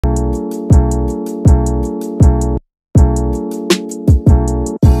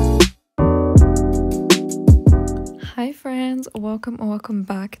friends, welcome or welcome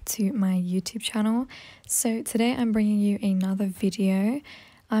back to my YouTube channel. So today I'm bringing you another video.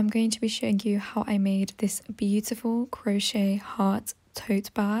 I'm going to be showing you how I made this beautiful crochet heart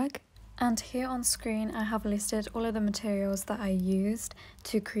tote bag. And here on screen I have listed all of the materials that I used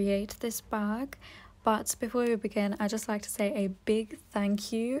to create this bag. But before we begin, I'd just like to say a big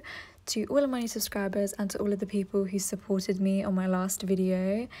thank you to all of my new subscribers and to all of the people who supported me on my last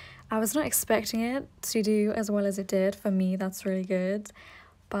video. I was not expecting it to do as well as it did. For me, that's really good.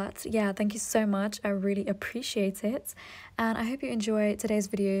 But yeah, thank you so much. I really appreciate it. And I hope you enjoy today's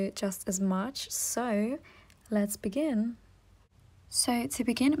video just as much. So let's begin. So to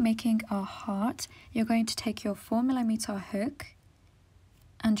begin making our heart, you're going to take your 4mm hook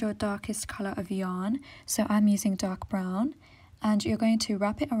and your darkest color of yarn. So I'm using dark brown. And you're going to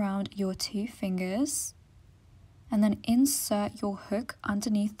wrap it around your 2 fingers and then insert your hook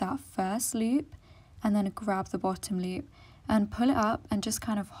underneath that first loop and then grab the bottom loop and pull it up and just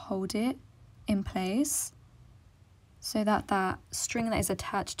kind of hold it in place so that that string that is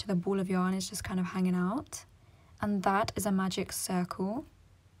attached to the ball of yarn is just kind of hanging out. And that is a magic circle.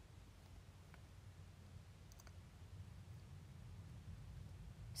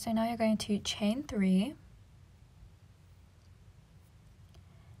 So now you're going to chain 3.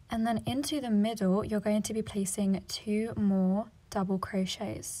 And then into the middle, you're going to be placing 2 more double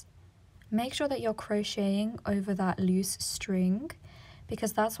crochets. Make sure that you're crocheting over that loose string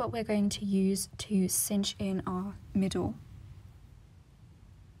because that's what we're going to use to cinch in our middle.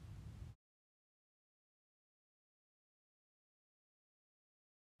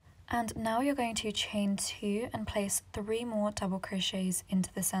 And now you're going to chain 2 and place 3 more double crochets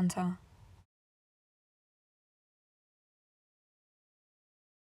into the center.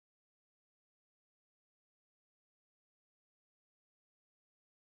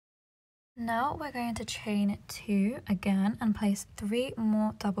 Now we're going to chain 2 again and place 3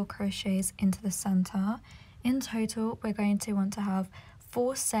 more double crochets into the center. In total, we're going to want to have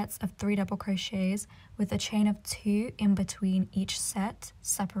 4 sets of 3 double crochets with a chain of 2 in between each set,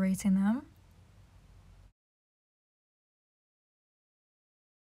 separating them.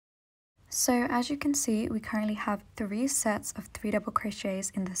 So as you can see, we currently have 3 sets of 3 double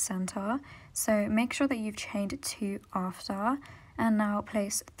crochets in the center. So make sure that you've chained 2 after. And now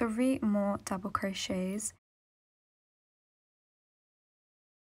place 3 more double crochets.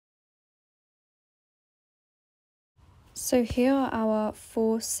 So here are our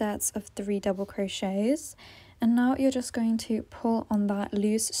 4 sets of 3 double crochets. And now you're just going to pull on that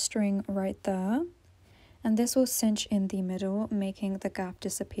loose string right there. And this will cinch in the middle, making the gap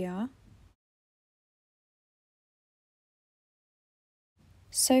disappear.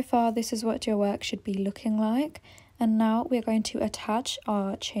 So far, this is what your work should be looking like. And now we're going to attach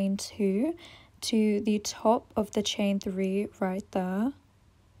our chain 2 to the top of the chain 3 right there.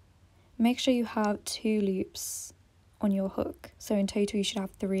 Make sure you have 2 loops on your hook. So in total you should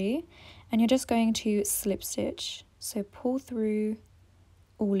have 3. And you're just going to slip stitch. So pull through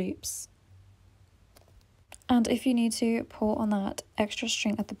all loops. And if you need to, pull on that extra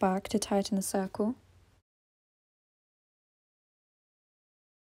string at the back to tighten the circle.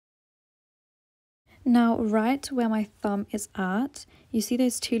 Now, right where my thumb is at, you see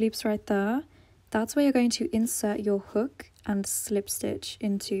those 2 loops right there? That's where you're going to insert your hook and slip stitch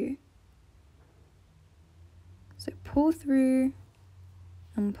into. So pull through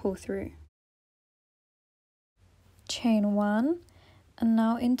and pull through. Chain 1, and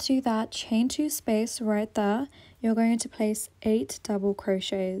now into that chain 2 space right there, you're going to place 8 double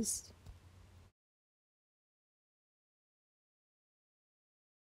crochets.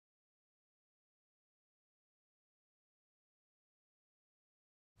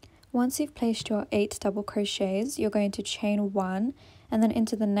 Once you've placed your 8 double crochets, you're going to chain 1, and then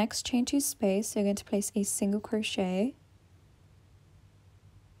into the next chain 2 space, you're going to place a single crochet,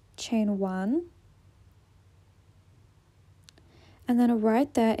 chain 1, and then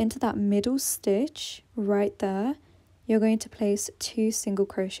right there into that middle stitch, right there, you're going to place 2 single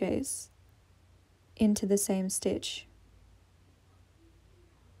crochets into the same stitch.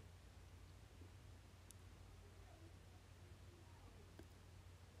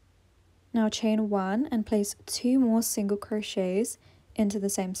 Now chain 1 and place 2 more single crochets into the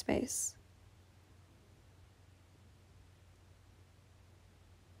same space.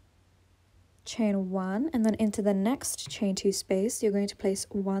 Chain 1 and then into the next chain 2 space, you're going to place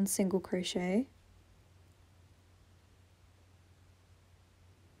 1 single crochet.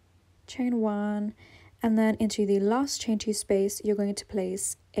 Chain 1 and then into the last chain 2 space, you're going to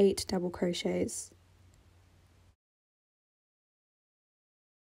place 8 double crochets.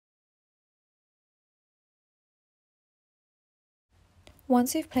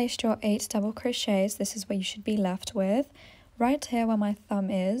 Once you've placed your 8 double crochets, this is what you should be left with. Right here where my thumb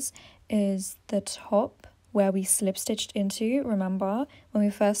is the top where we slip stitched into, remember, when we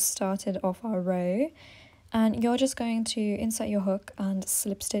first started off our row. And you're just going to insert your hook and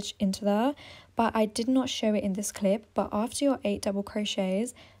slip stitch into there. But I did not show it in this clip, but after your 8 double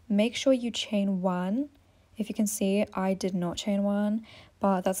crochets, make sure you chain 1. If you can see, I did not chain 1,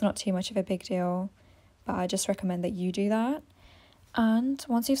 but that's not too much of a big deal. But I just recommend that you do that. And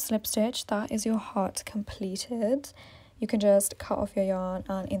once you've slip stitched, that is your heart completed. You can just cut off your yarn,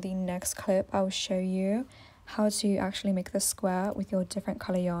 and in the next clip I will show you how to actually make the square with your different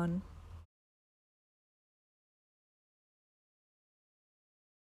color yarn.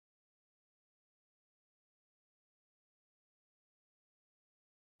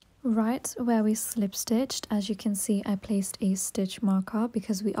 Right where we slip stitched, as you can see, I placed a stitch marker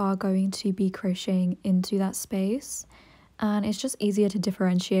because we are going to be crocheting into that space, and it's just easier to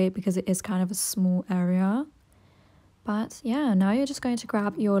differentiate because it is kind of a small area. But yeah, now you're just going to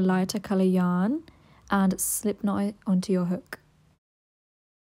grab your lighter color yarn and slip knot it onto your hook.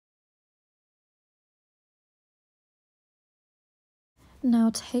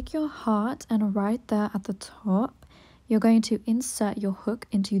 Now take your heart, and right there at the top, you're going to insert your hook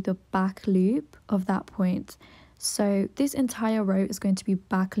into the back loop of that point. So this entire row is going to be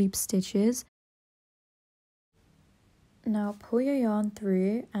back loop stitches. Now pull your yarn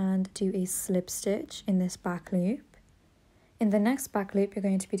through and do a slip stitch in this back loop. In the next back loop, you're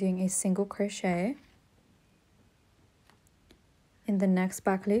going to be doing a single crochet. In the next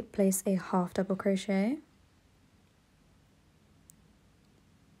back loop, place a half double crochet.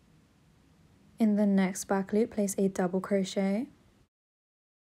 In the next back loop, place a double crochet.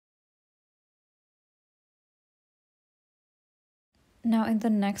 Now in the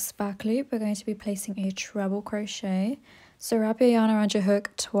next back loop, we're going to be placing a treble crochet. So wrap your yarn around your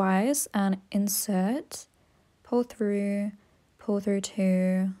hook twice and insert, pull through 2, pull through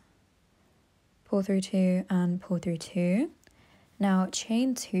 2, and pull through 2. Now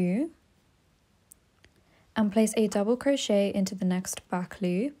chain 2 and place a double crochet into the next back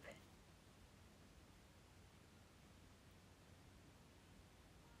loop.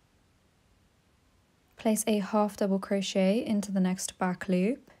 Place a half double crochet into the next back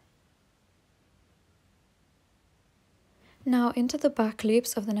loop. Now into the back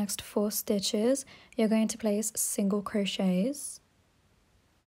loops of the next 4 stitches, you're going to place single crochets.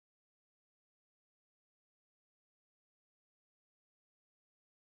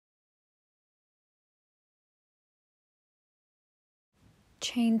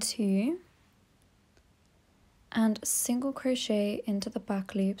 Chain 2 and single crochet into the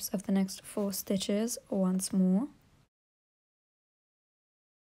back loops of the next 4 stitches once more.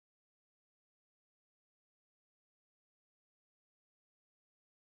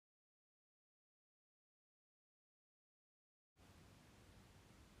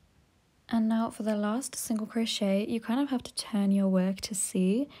 And now for the last single crochet, you kind of have to turn your work to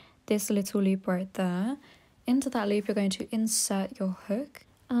see this little loop right there. Into that loop, you're going to insert your hook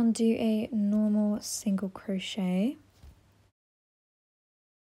and do a normal single crochet.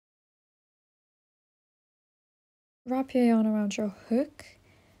 Wrap your yarn around your hook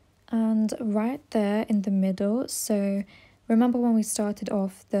and right there in the middle, so remember when we started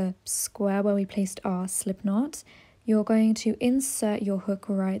off the square where we placed our slip knot, you're going to insert your hook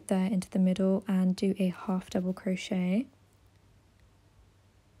right there into the middle and do a half double crochet.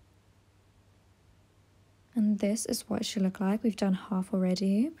 And this is what it should look like. We've done half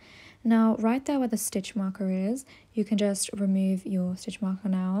already. Now right there where the stitch marker is, you can just remove your stitch marker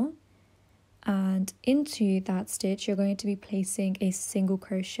now, and into that stitch you're going to be placing a single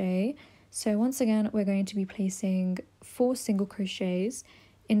crochet. So once again, we're going to be placing 4 single crochets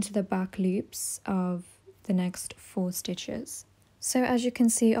into the back loops of the next 4 stitches. So as you can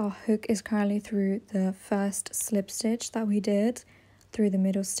see, our hook is currently through the first slip stitch that we did, through the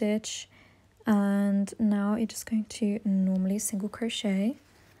middle stitch, and now you're just going to normally single crochet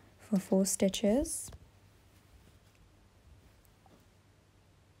for 4 stitches.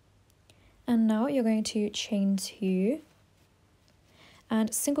 And now you're going to chain 2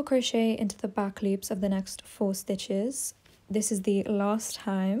 and single crochet into the back loops of the next 4 stitches. This is the last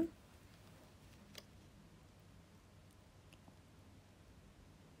time.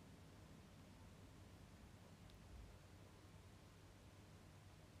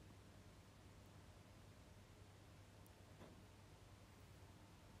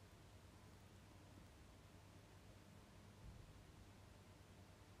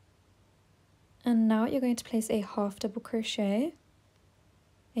 And now you're going to place a half double crochet,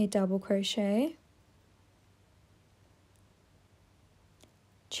 a double crochet,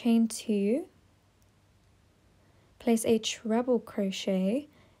 chain 2, place a treble crochet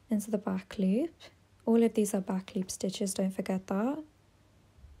into the back loop. All of these are back loop stitches, don't forget that.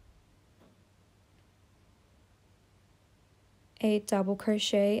 A double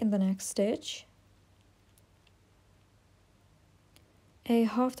crochet in the next stitch, a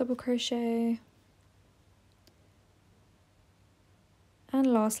half double crochet, and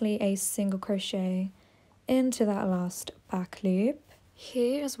lastly a single crochet into that last back loop.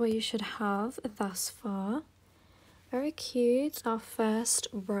 Here is what you should have thus far. Very cute, our first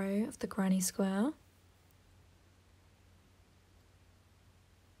row of the granny square.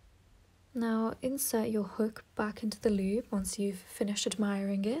 Now insert your hook back into the loop once you've finished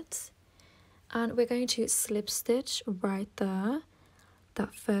admiring it. And we're going to slip stitch right there,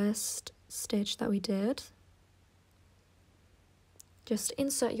 that first stitch that we did. Just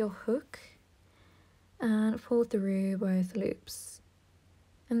insert your hook and pull through both loops.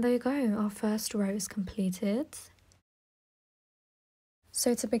 And there you go, our first row is completed.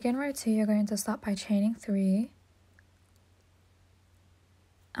 So to begin row 2, you're going to start by chaining 3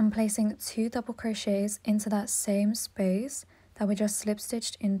 and placing 2 double crochets into that same space that we just slip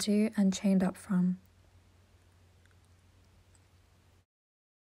stitched into and chained up from.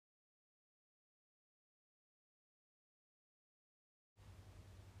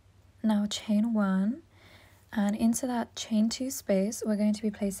 Now chain 1, and into that chain 2 space we're going to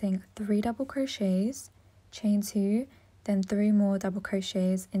be placing 3 double crochets, chain 2, then 3 more double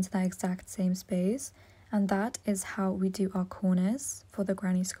crochets into that exact same space, and that is how we do our corners for the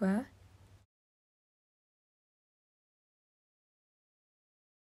granny square.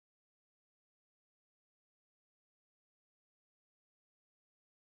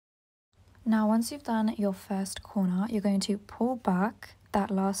 Now once you've done your first corner, you're going to pull back that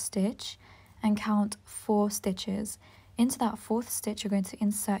last stitch and count 4 stitches. Into that 4th stitch, you're going to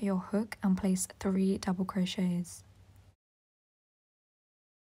insert your hook and place 3 double crochets.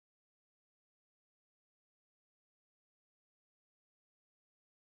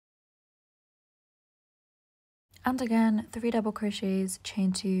 And again, 3 double crochets,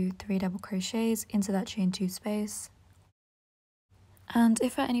 chain 2, 3 double crochets into that chain 2 space. And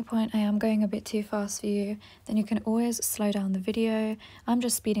if at any point I am going a bit too fast for you, then you can always slow down the video. I'm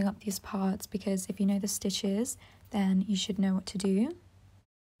just speeding up these parts because if you know the stitches, then you should know what to do.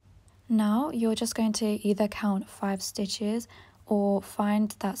 Now you're just going to either count 5 stitches or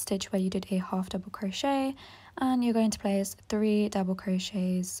find that stitch where you did a half double crochet, and you're going to place 3 double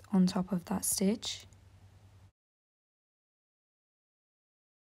crochets on top of that stitch.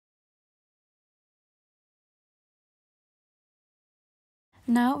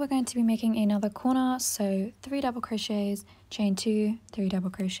 Now we're going to be making another corner, so 3 double crochets, chain 2, 3 double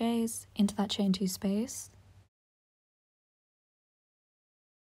crochets into that chain 2 space.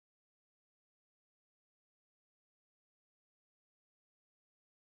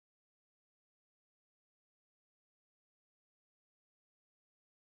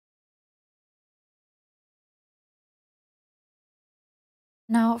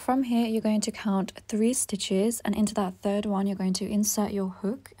 Now from here you're going to count 3 stitches, and into that 3rd one you're going to insert your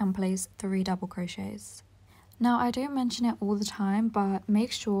hook and place 3 double crochets. Now I don't mention it all the time, but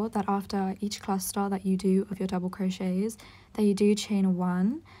make sure that after each cluster that you do of your double crochets that you do chain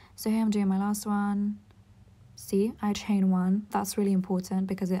 1. So here I'm doing my last one. See, I chain 1. That's really important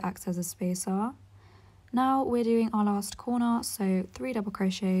because it acts as a spacer. Now we're doing our last corner, so 3 double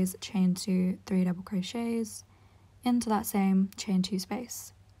crochets, chain 2, 3 double crochets into that same chain 2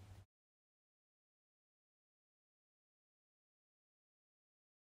 space.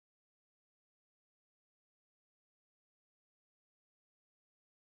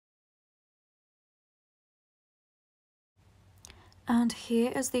 And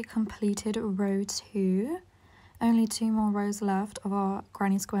here is the completed row 2. Only 2 more rows left of our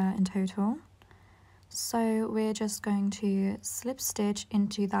granny square in total. So we're just going to slip stitch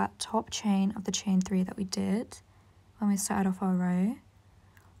into that top chain of the chain 3 that we did when we started off our row.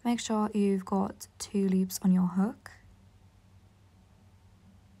 Make sure you've got 2 loops on your hook.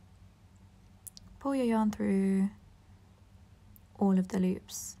 Pull your yarn through all of the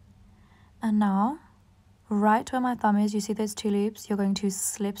loops. And now, right where my thumb is, you see those 2 loops? You're going to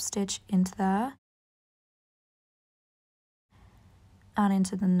slip stitch into there and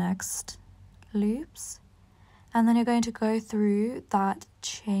into the next loops. And then you're going to go through that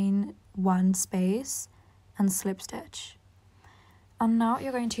chain 1 space and slip stitch. And now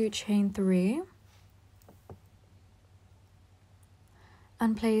you're going to chain 3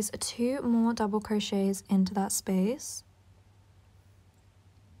 and place 2 more double crochets into that space.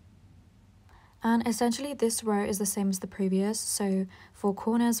 And essentially this row is the same as the previous, so for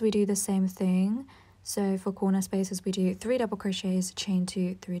corners we do the same thing. So for corner spaces we do 3 double crochets, chain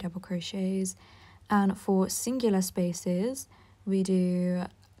 2, 3 double crochets, and for singular spaces we do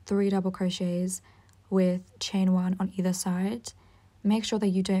 3 double crochets with chain 1 on either side. Make sure that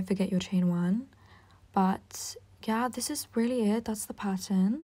you don't forget your chain 1. But yeah, this is really it. That's the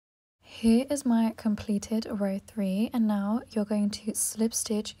pattern. Here is my completed row 3, and now you're going to slip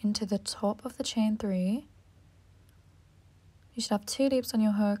stitch into the top of the chain 3. You should have 2 loops on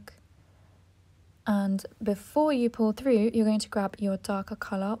your hook, and before you pull through you're going to grab your darker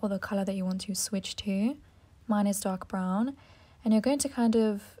color or the color that you want to switch to. Mine is dark brown, and you're going to kind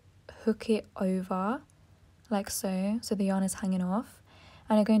of hook it over like so the yarn is hanging off,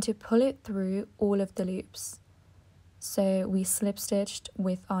 and you're going to pull it through all of the loops. So we slip stitched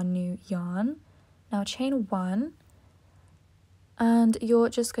with our new yarn. Now chain 1, and you're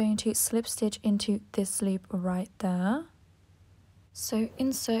just going to slip stitch into this loop right there. So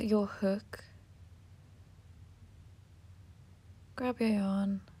insert your hook, grab your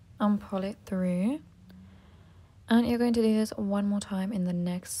yarn and pull it through, and you're going to do this one more time in the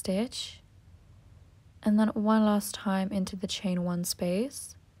next stitch, and then one last time into the chain 1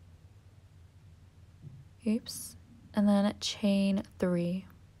 space. Oops. And then chain 3.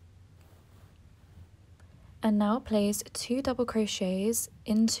 And now place 2 double crochets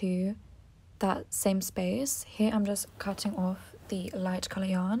into that same space. Here I'm just cutting off the light color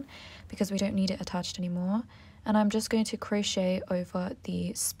yarn because we don't need it attached anymore, and I'm just going to crochet over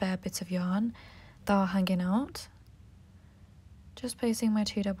the spare bits of yarn that are hanging out. Just placing my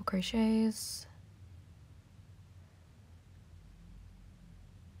 2 double crochets.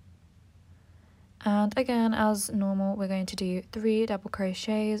 And again, as normal, we're going to do 3 double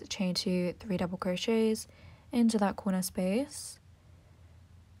crochets, chain 2, 3 double crochets into that corner space.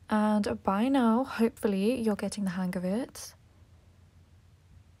 And by now, hopefully, you're getting the hang of it.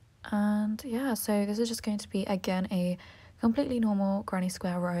 And yeah, so this is just going to be, again, a completely normal granny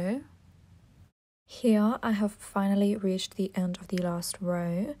square row. Here, I have finally reached the end of the last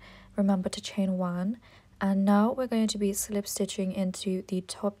row. Remember to chain 1. And now we're going to be slip stitching into the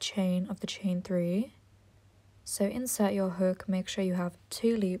top chain of the chain 3. So insert your hook, make sure you have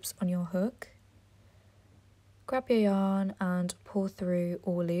 2 loops on your hook. Grab your yarn and pull through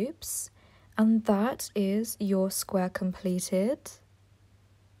all loops. And that is your square completed.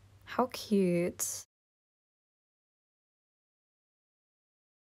 How cute.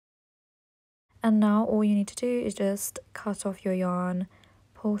 And now all you need to do is just cut off your yarn,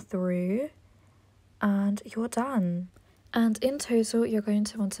 pull through, and you're done. And in total you're going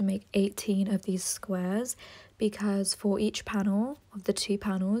to want to make 18 of these squares, because for each panel of the 2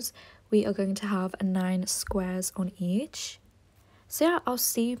 panels we are going to have 9 squares on each. So yeah, I'll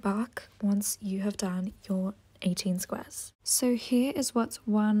see you back once you have done your 18 squares. So here is what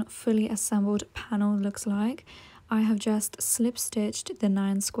one fully assembled panel looks like. I have just slip stitched the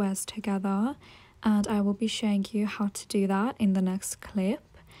 9 squares together, and I will be showing you how to do that in the next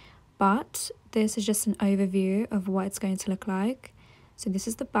clip. But this is just an overview of what it's going to look like. So this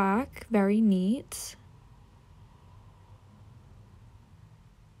is the back, very neat.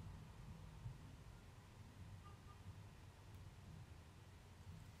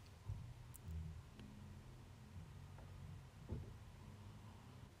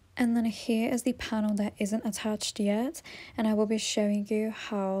 And then here is the panel that isn't attached yet, and I will be showing you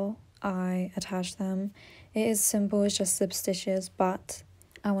how I attach them. It is simple, it's just slip stitches, but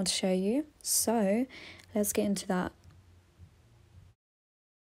I want to show you. So let's get into that.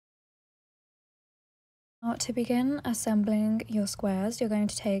 Now, to begin assembling your squares, you're going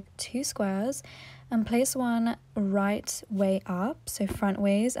to take 2 squares and place one right way up, so front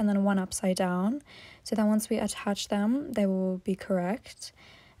ways, and then one upside down, so that once we attach them, they will be correct.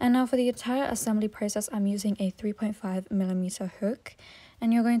 And now for the entire assembly process, I'm using a 3.5mm hook,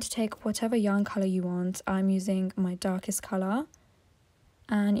 and you're going to take whatever yarn color you want. I'm using my darkest color,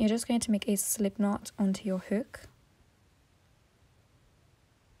 and you're just going to make a slip knot onto your hook.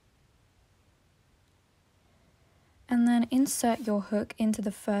 And then insert your hook into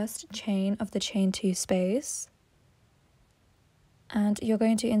the first chain of the chain 2 space. And you're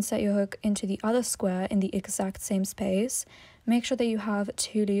going to insert your hook into the other square in the exact same space. Make sure that you have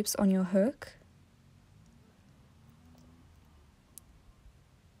 2 loops on your hook.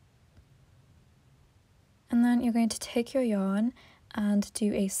 And then you're going to take your yarn and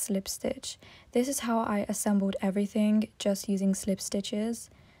do a slip stitch. This is how I assembled everything, just using slip stitches.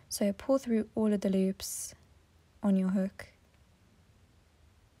 So pull through all of the loops on your hook,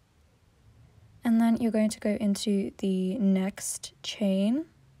 and then you're going to go into the next chain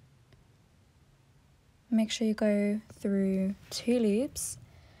make sure you go through 2 loops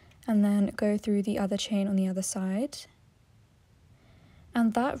and then go through the other chain on the other side.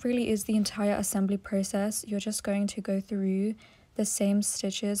 And that really is the entire assembly process. You're just going to go through the same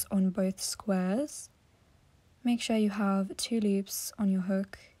stitches on both squares. Make sure you have 2 loops on your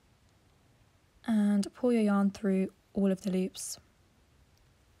hook and pull your yarn through all of the loops.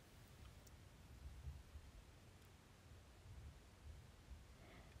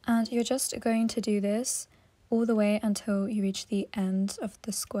 And you're just going to do this all the way until you reach the end of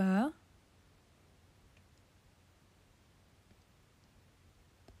the square.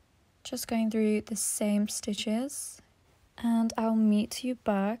 Just going through the same stitches, and I'll meet you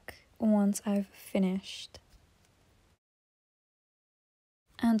back once I've finished.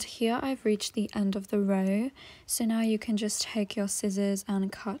 And here I've reached the end of the row, so now you can just take your scissors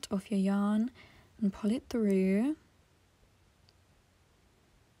and cut off your yarn and pull it through.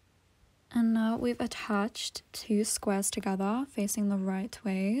 And now we've attached 2 squares together facing the right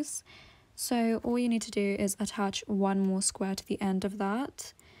ways. So all you need to do is attach 1 more square to the end of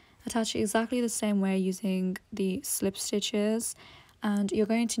that. Attach it exactly the same way using the slip stitches, and you're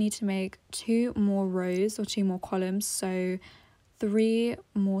going to need to make 2 more rows or 2 more columns, so 3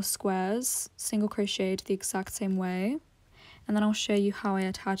 more squares single crocheted the exact same way, and then I'll show you how I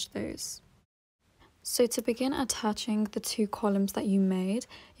attach those. So to begin attaching the 2 columns that you made,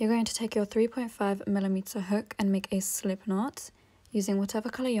 you're going to take your 3.5mm hook and make a slip knot using whatever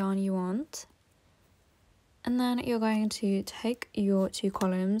color yarn you want. And then you're going to take your 2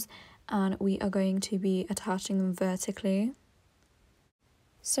 columns and we are going to be attaching them vertically.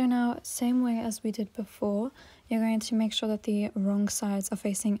 So now, same way as we did before, you're going to make sure that the wrong sides are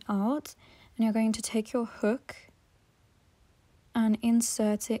facing out, and you're going to take your hook and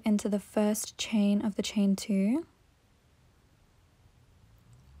insert it into the first chain of the chain 2.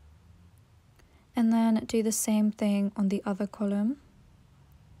 And then do the same thing on the other column.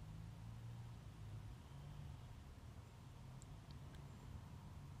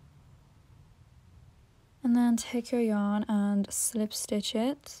 And then take your yarn and slip stitch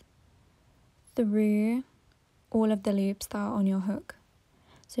it through all of the loops that are on your hook.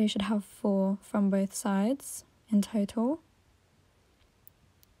 So you should have 4 from both sides in total.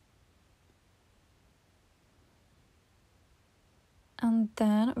 And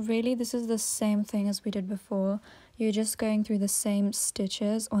then really this is the same thing as we did before. You're just going through the same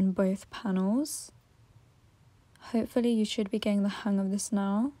stitches on both panels. Hopefully you should be getting the hang of this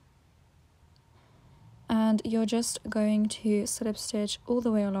now. And you're just going to slip stitch all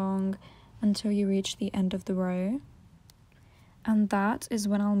the way along until you reach the end of the row. And that is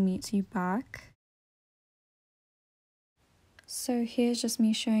when I'll meet you back. So here's just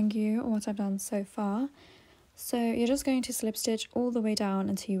me showing you what I've done so far. So you're just going to slip stitch all the way down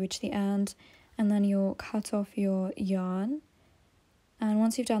until you reach the end, and then you'll cut off your yarn. And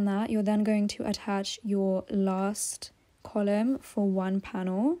once you've done that, you're then going to attach your last column for 1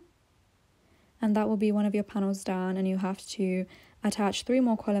 panel. And that will be one of your panels down, and you have to attach 3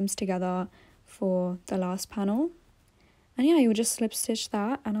 more columns together for the last panel. And yeah, you'll just slip stitch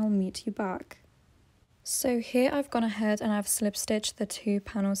that and I'll meet you back. So here I've gone ahead and I've slip stitched the 2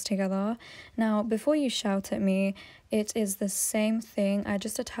 panels together. Now before you shout at me, it is the same thing. I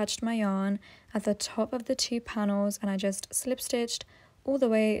just attached my yarn at the top of the 2 panels and I just slip stitched all the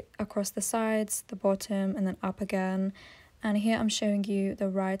way across the sides, the bottom, and then up again. And here I'm showing you the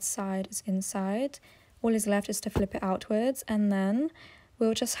right side is inside. All is left is to flip it outwards, and then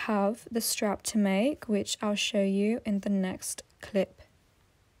we'll just have the strap to make, which I'll show you in the next clip.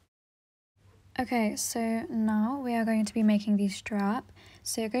 Okay, so now we are going to be making the strap.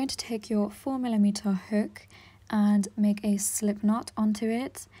 So you're going to take your 4mm hook and make a slip knot onto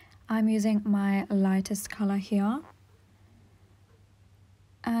it. I'm using my lightest color here.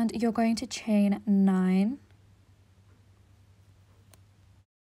 And you're going to chain 9.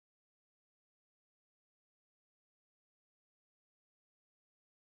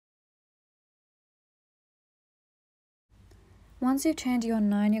 Once you've chained your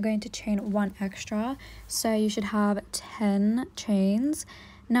 9, you're going to chain 1 extra, so you should have 10 chains.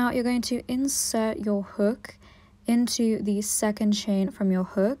 Now you're going to insert your hook into the second chain from your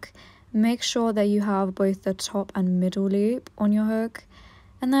hook. Make sure that you have both the top and middle loop on your hook,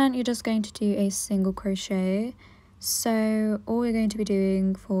 and then you're just going to do a single crochet. So all we're going to be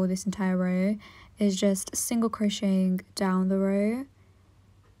doing for this entire row is just single crocheting down the row.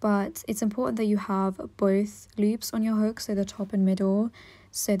 But it's important that you have both loops on your hook, so the top and middle,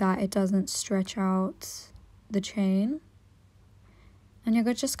 so that it doesn't stretch out the chain. And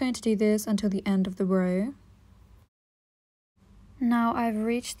you're just going to do this until the end of the row. Now I've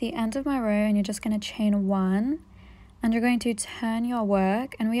reached the end of my row, and you're just going to chain 1, and you're going to turn your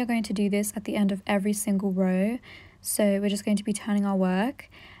work, and we are going to do this at the end of every single row. So we're just going to be turning our work,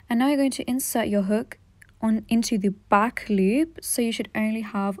 and now you're going to insert your hook into the back loop, so you should only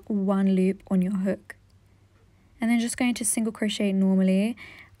have 1 loop on your hook, and then just going to single crochet normally.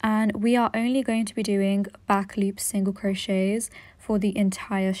 And we are only going to be doing back loop single crochets for the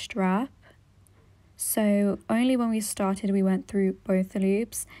entire strap. So only when we started we went through both the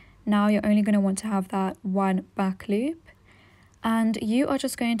loops. Now you're only going to want to have that 1 back loop, and you are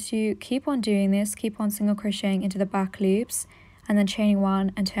just going to keep on doing this, keep on single crocheting into the back loops, and then chaining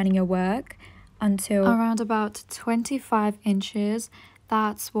 1 and turning your work until around about 25 inches.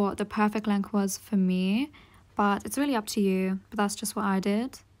 That's what the perfect length was for me, but it's really up to you, but that's just what I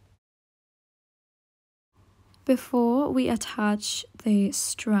did. Before we attach the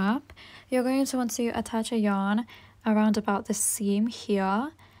strap, you're going to want to attach a yarn around about the seam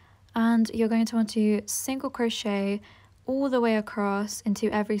here, and you're going to want to single crochet all the way across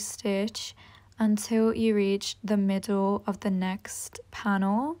into every stitch until you reach the middle of the next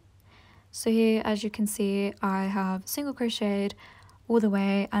panel. So here, as you can see, I have single crocheted all the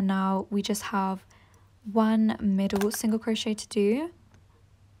way, and now we just have 1 middle single crochet to do.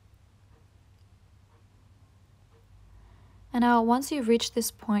 And now once you've reached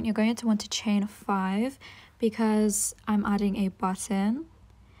this point, you're going to want to chain 5 because I'm adding a button.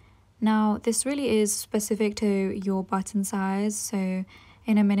 Now this really is specific to your button size, so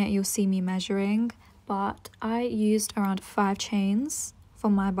in a minute you'll see me measuring, but I used around 5 chains for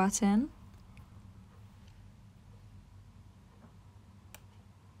my button.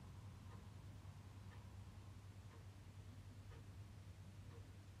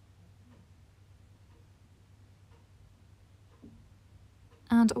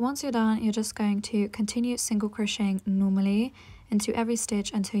 And once you're done, you're just going to continue single crocheting normally into every stitch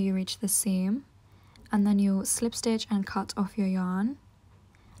until you reach the seam, and then you'll slip stitch and cut off your yarn,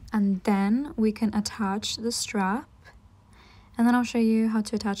 and then we can attach the strap, and then I'll show you how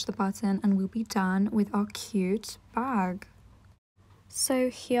to attach the button, and we'll be done with our cute bag. So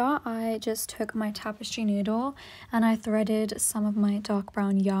here I just took my tapestry needle and I threaded some of my dark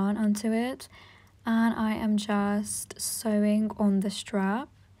brown yarn onto it, and I am just sewing on the strap.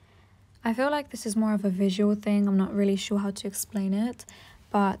 I feel like this is more of a visual thing. I'm not really sure how to explain it,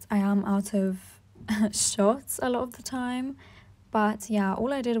 but I am out of shots a lot of the time. But yeah,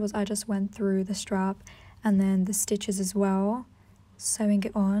 all I did was I just went through the strap and then the stitches as well, sewing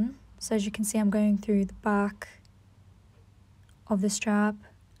it on. So as you can see, I'm going through the back of the strap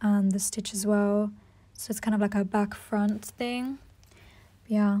and the stitch as well. So it's kind of like a back front thing.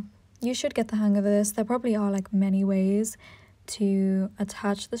 But yeah, you should get the hang of this. There probably are like many ways to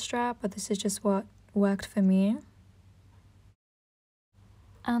attach the strap, but this is just what worked for me.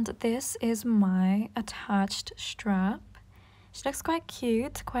 And this is my attached strap. She looks quite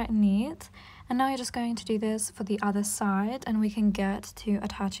cute, quite neat. And now you're just going to do this for the other side, and we can get to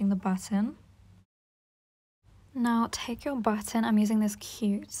attaching the button. Now take your button, I'm using this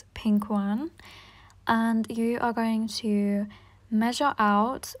cute pink one, and you are going to measure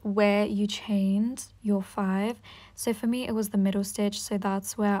out where you chained your 5. So for me it was the middle stitch, so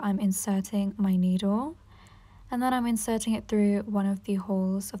that's where I'm inserting my needle, and then I'm inserting it through one of the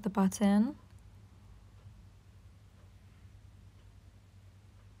holes of the button.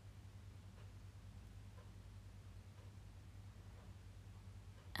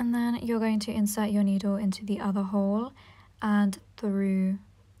 And then you're going to insert your needle into the other hole and through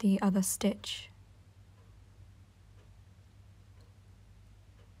the other stitch.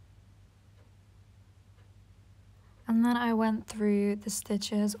 And then I went through the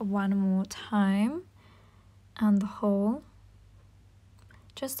stitches one more time and the hole,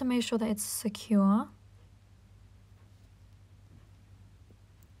 just to make sure that it's secure.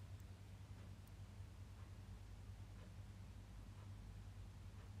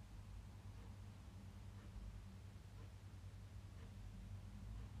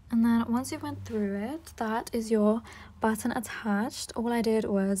 And then once you went through it, that is your button attached. All I did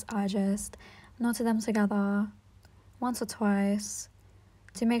was I just knotted them together once or twice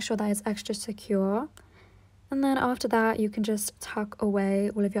to make sure that it's extra secure. And then after that, you can just tuck away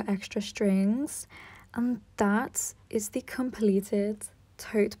all of your extra strings. And that is the completed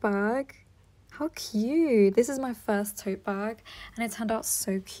tote bag. How cute! This is my first tote bag and it turned out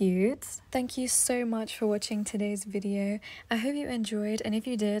so cute. Thank you so much for watching today's video. I hope you enjoyed, and if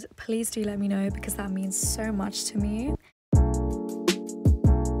you did, please do let me know because that means so much to me.